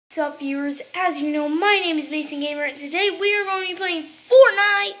What's up, viewers? As you know, my name is Mason Gamer, and today we are going to be playing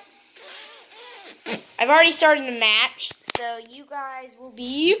Fortnite. I've already started the match, so you guys will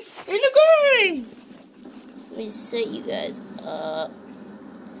be in the game. Let me set you guys up.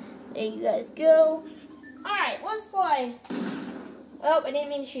 There you guys go. Alright, let's play. Oh, I didn't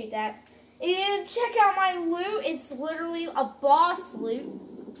mean to shoot that. And check out my loot. It's literally a boss loot.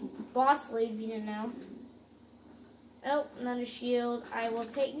 Boss loot, if you didn't know. Oh, another shield. I will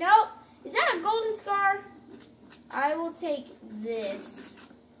take... Nope! Is that a golden scar? I will take this.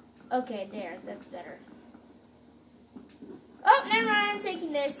 Okay, there. That's better. Oh, never mind. I'm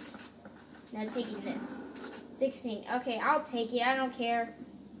taking this. No, taking this. 16. Okay, I'll take it. I don't care.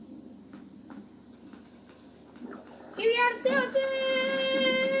 Get me out of tilted!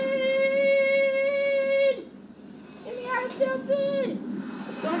 Get me out of tilted!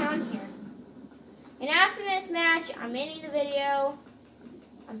 What's going on here? And after this match, I'm ending the video.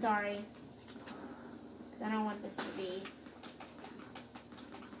 I'm sorry. Because I don't want this to be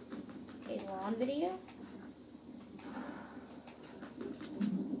a long video.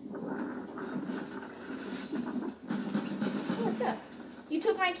 What's up? You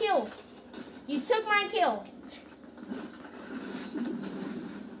took my kill. You took my kill.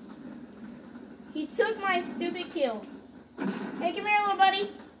 He took my stupid kill. Hey, come here, little buddy.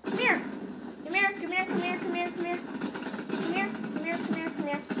 Come here. Come here, come here, come here, come here, come here. Come here, come here, come here, come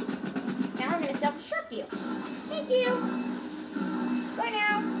here. Now we're going to self-destruct you. Thank you. Bye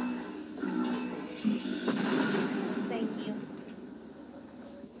now. Thank you.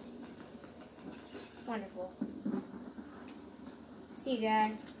 Wonderful. See you,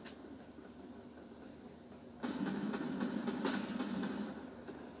 guy.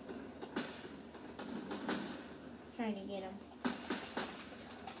 Trying to get him.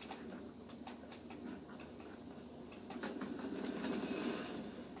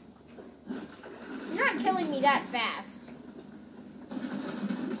 Killing me that fast.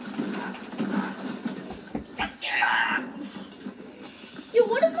 Dude,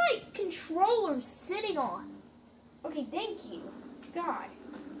 what is my controller sitting on? Okay, thank you. God,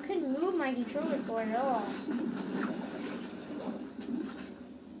 couldn't move my controller cord at all.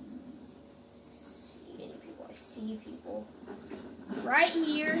 See any people? I see people right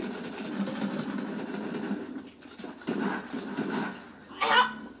here.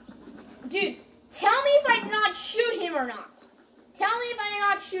 Ow! Dude. Tell me if I did not shoot him or not. Tell me if I did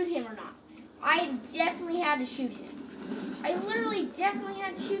not shoot him or not. I definitely had to shoot him. I literally definitely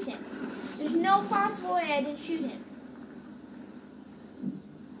had to shoot him. There's no possible way I didn't shoot him.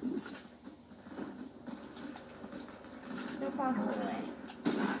 There's no possible way.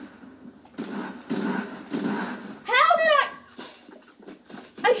 How did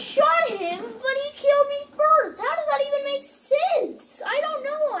I shot him, but he killed me first. How does that even make sense? I don't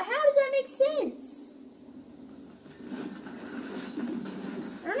know. How does that make sense?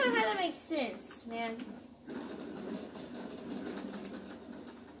 I don't know how that makes sense, man.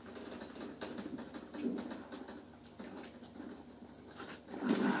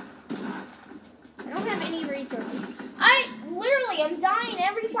 I don't have any resources. I literally am dying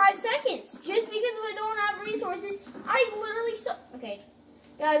every 5 seconds. Just because I don't have resources, I literally okay.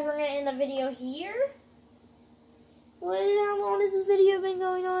 Guys, we're going to end the video here. How long has this video been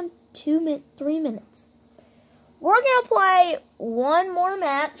going on? 3 minutes. We're going to play one more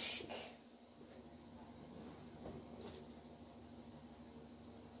match.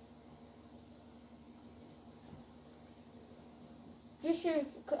 Just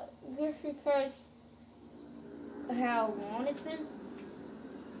because how long it's been.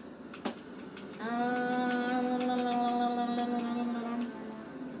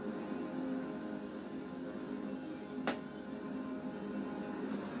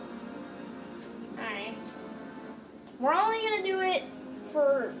 We're only going to do it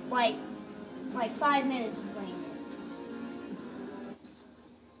for, like 5 minutes of playing it.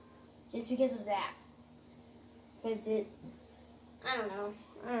 Just because of that. Because I don't know,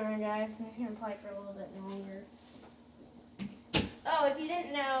 guys. I'm just going to play for a little bit longer. Oh, if you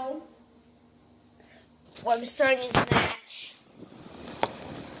didn't know, I'm starting this match.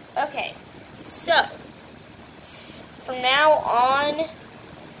 Okay, so, from now on,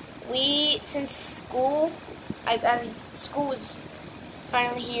 since school... as school is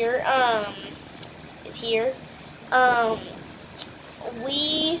finally here,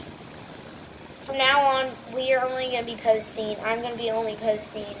 from now on, we are only going to be posting, I'm going to be only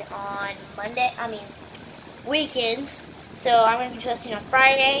posting on weekends, so I'm going to be posting on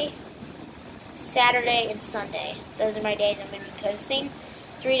Friday, Saturday, and Sunday. Those are my days I'm going to be posting.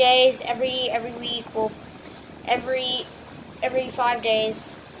 3 days, every week, every 5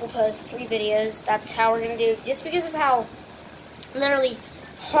 days, we'll post 3 videos. That's how we're going to do it, just because of how literally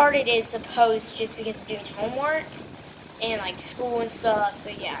hard it is to post, just because of doing homework and like school and stuff. So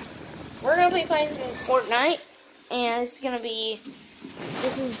yeah, we're going to be playing some Fortnite, and this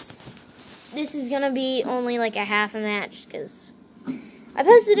is going to be only like a half a match, because I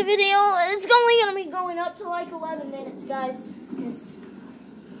posted a video. It's only going to be going up to like 11 minutes, guys, because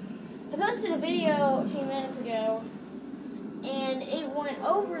I posted a video a few minutes ago, and it went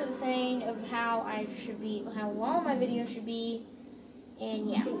over the saying of how long my video should be, and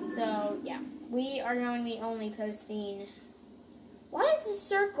yeah, so yeah, we are going to be only posting. Why is the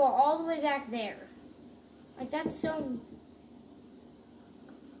circle all the way back there? Like, that's so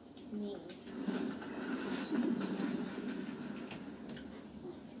mean.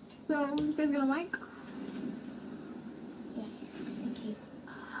 So, you guys got a mic? Yeah, thank you.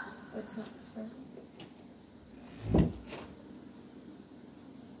 What's up, this person?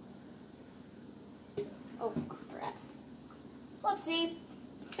 Oh, crap. Whoopsie.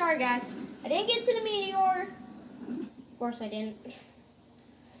 Sorry, guys. I didn't get to the meteor. Of course I didn't.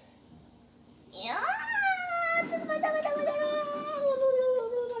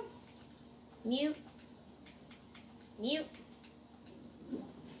 Mute. Mute.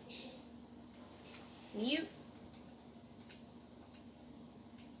 Mute.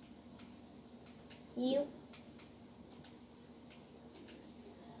 Mute.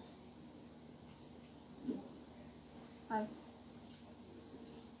 Hi.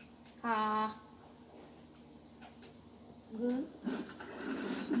 Ah. Good.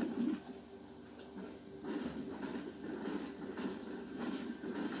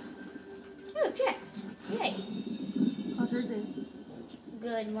 Oh, chest. Yay. How's your day?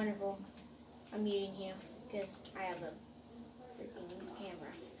 Good, wonderful. I'm muting you because I have a freaking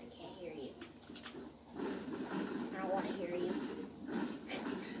camera. I can't hear you. I don't want to hear you.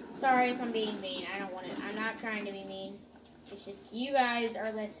 Sorry if I'm being mean. I don't want to. I'm not trying to be mean. It's just you guys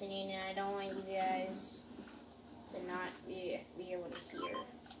are listening, and I don't want you guys to not be able to hear.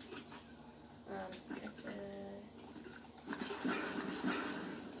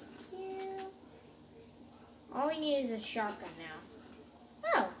 Here. All we need is a shotgun now.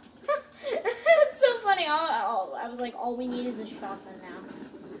 Oh. That's so funny. I was like, all we need is a shotgun now.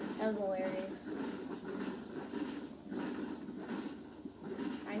 That was hilarious.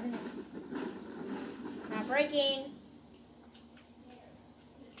 Why isn't it? It's not breaking.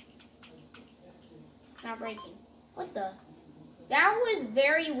 Not breaking. What the? That was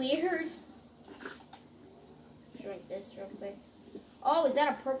very weird. Drink this real quick. Oh, is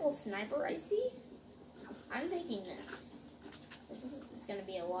that a purple sniper I see? I'm taking this. It's gonna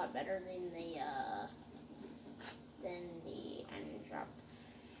be a lot better than I'm gonna drop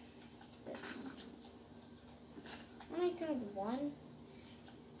this. When I turned 1,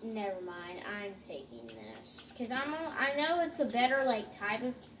 never mind. I'm taking this because I know it's a better like type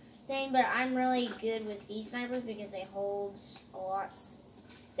of thing, but I'm really good with these snipers because they hold a lot.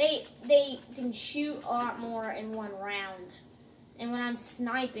 They can shoot a lot more in one round, and when I'm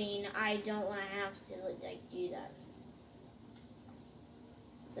sniping, I don't want to have to like do that.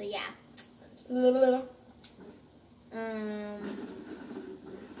 So yeah.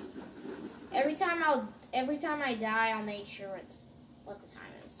 Every time I die, I'll make sure it's what the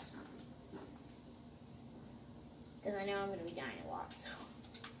time is, because I know I'm gonna be dying a lot. So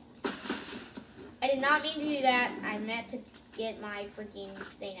I did not mean to do that. I meant to get my freaking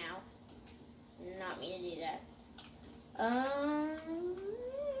thing out. Did not mean to do that.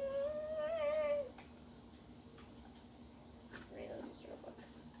 Reload this real quick.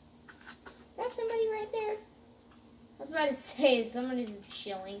 Is that somebody right there? I was about to say, somebody's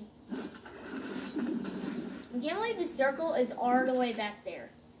chilling. I can't believe the circle is all the way back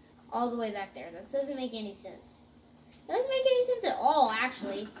there. All the way back there. That doesn't make any sense. That doesn't make any sense at all,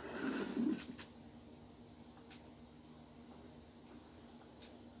 actually.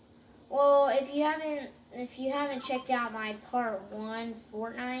 Well, if you haven't checked out my part 1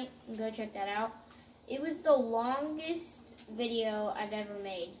 Fortnite, go check that out. It was the longest video I've ever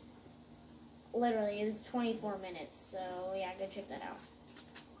made. Literally, it was 24 minutes. So yeah, go check that out.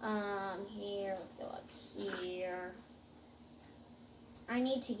 Here, let's go up here. I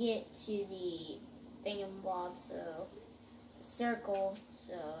need to get to the thingamabob, so the circle.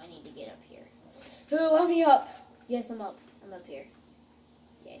 So I need to get up here. Who? Let me up. Yes, I'm up. I'm up here.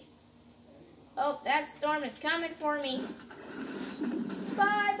 Yay. Oh, that storm is coming for me.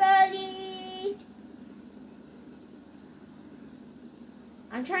 Bye, buddy.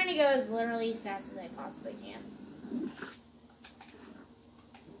 I'm trying to go as literally as fast as I possibly can.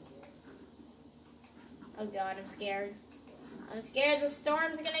 Oh God, I'm scared. I'm scared the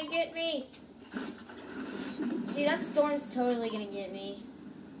storm's gonna get me. Dude, that storm's totally gonna get me.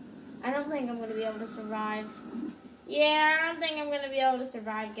 I don't think I'm gonna be able to survive. Yeah, I don't think I'm gonna be able to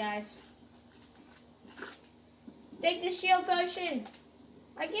survive, guys. Take the shield potion.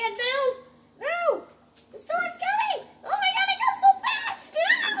 I can't build. No! The storm's coming! Oh my god, it goes so fast!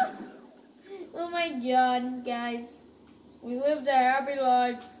 No! Oh my god, guys. We lived a happy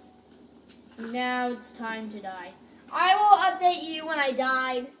life. Now it's time to die. I will update you when I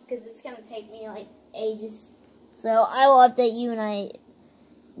died, because it's going to take me like ages. So I will update you when I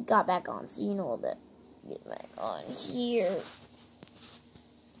got back on, so you know a little bit. Get back on here.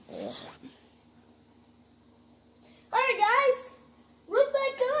 Yeah. Alright guys, we're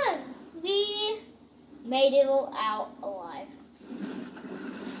back on. We made it out alive.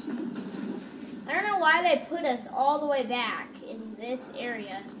 I don't know why they put us all the way back in this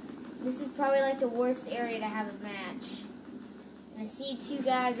area. This is probably like the worst area to have a match. And I see two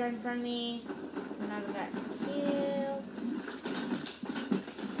guys right in front of me. And I'm about to kill.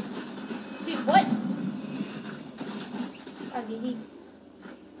 Dude, what? That was easy.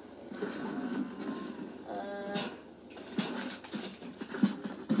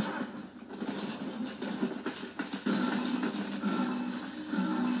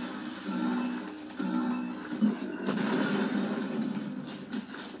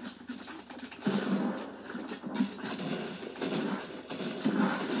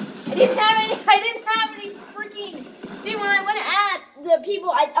 I didn't have any freaking, dude, when I went at the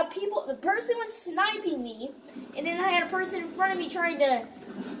people, the person was sniping me, and then I had a person in front of me trying to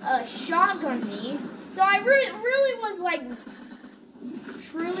shotgun me, so I really was like,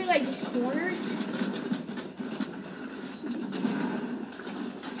 truly like just cornered.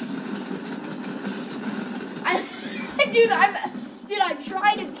 I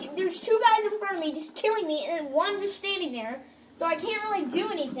tried to, there's two guys in front of me just killing me, and then one just standing there, so I can't really do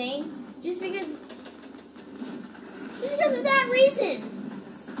anything. Just because of that reason.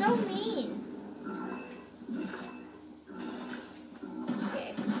 It's so mean.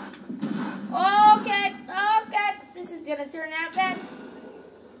 Okay. Okay. This is gonna turn out bad.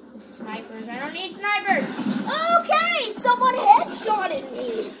 The snipers. I don't need snipers. Okay, someone headshotted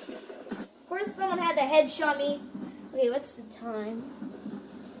me. Of course someone had to headshot me. Okay, what's the time?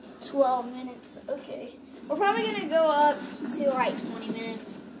 12 minutes. Okay. We're probably gonna go up to like 20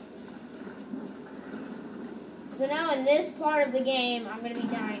 minutes. So now in this part of the game, I'm going to be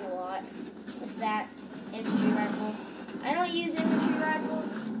dying a lot. What's that? Infantry rifle. I don't use infantry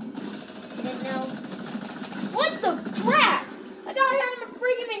rifles. I didn't know. What the crap? I got hit with a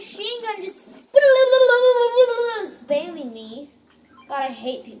freaking machine gun just spamming me. God, I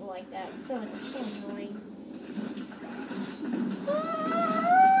hate people like that. It's so annoying.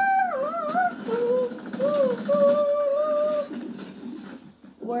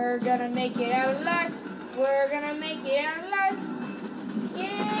 We're gonna make it out alive. We're gonna make it out alive.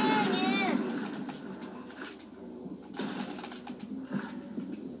 Yeah.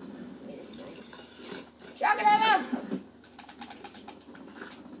 Nice. Shock it out.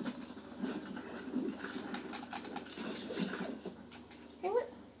 Hey, where'd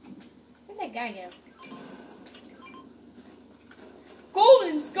that guy go?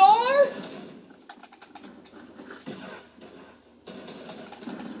 Golden Scar!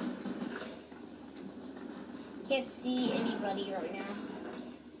 Can't see anybody right now.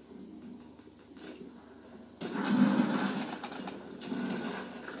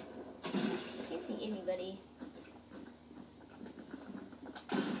 Can't see anybody.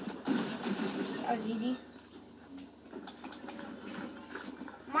 That was easy.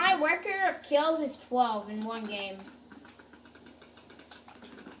 My record of kills is 12 in one game.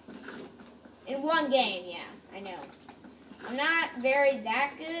 In one game, yeah, I know. I'm not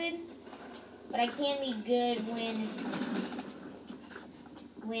that good. But I can be good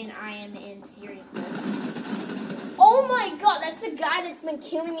when I am in serious mode. Oh my god, that's the guy that's been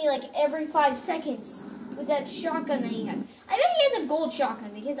killing me like every 5 seconds with that shotgun that he has. I bet he has a gold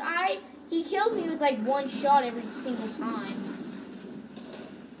shotgun because he kills me with like one shot every single time.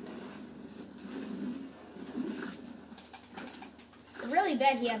 I really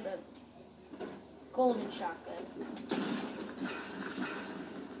bet he has a golden shotgun.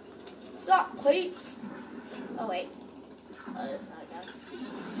 Stop, plates. Oh wait. Oh, that's not a gas.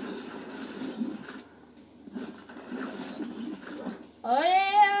 Oh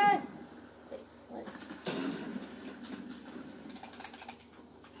yeah. Wait, what?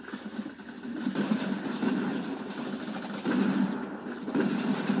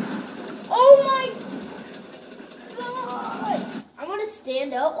 Oh my god! I'm gonna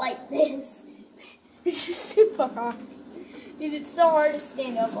stand up like this. This is super hard. Dude, it's so hard to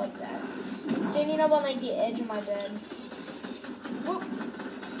stand up like that. I'm standing up on like the edge of my bed. Whoop.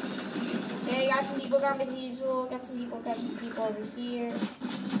 Okay, got some people, got some people over here.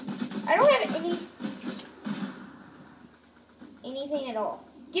 I don't have anything at all.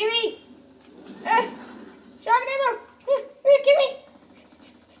 Gimme! Shotgun ammo! Gimme!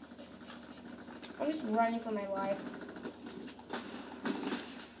 I'm just running for my life.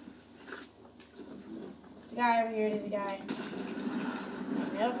 There's a guy over here, there's a guy.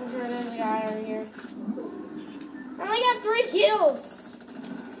 I know for sure there's a guy over here. I only got 3 kills.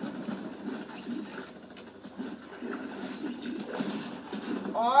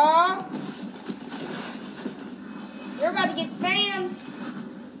 Aw. You're about to get spammed.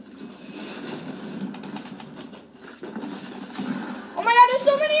 Oh my god, there's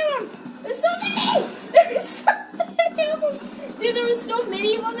so many of them. There's so many. There's so many of them. Dude, there was so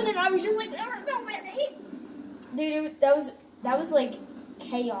many of them, and then I was just like, there were so many. Dude, that was like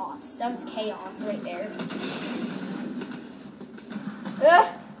chaos. That was chaos right there. Ugh.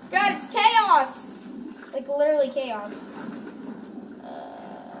 God, it's chaos. Like literally chaos.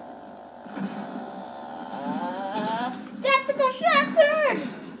 Tactical shotgun!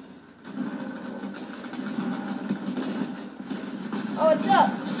 Oh, what's up?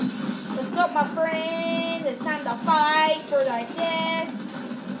 What's up, my friend? It's time to fight for thy death.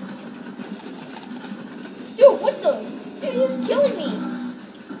 Dude, what the? Dude, who's killing me?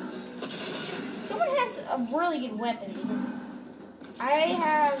 Someone has a really good weapon because I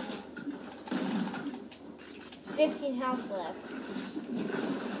have 15 health left.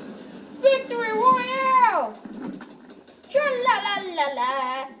 Victory Royale!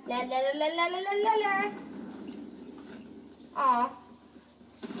 Tra-la-la-la-la, la-la-la-la-la-la-la-la. Aw.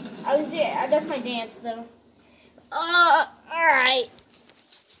 That's my dance, though. Alright.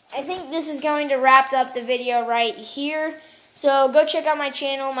 I think this is going to wrap up the video right here. So, go check out my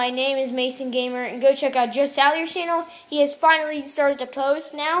channel. My name is Mason Gamer. And go check out Joe Salyer's channel. He has finally started to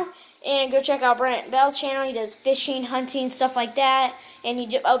post now. And go check out Brent Bell's channel. He does fishing, hunting, stuff like that. And he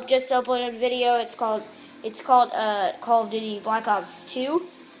just uploaded a video. It's called Call of Duty Black Ops 2.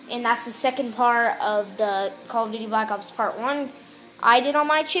 And that's the second part of the Call of Duty Black Ops Part 1 I did on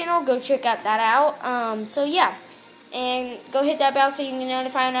my channel. Go check that out. So, yeah. And go hit that bell so you can get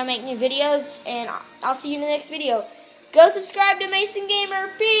notified when I make new videos. And I'll see you in the next video. Go subscribe to Mason Gamer.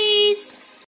 Peace!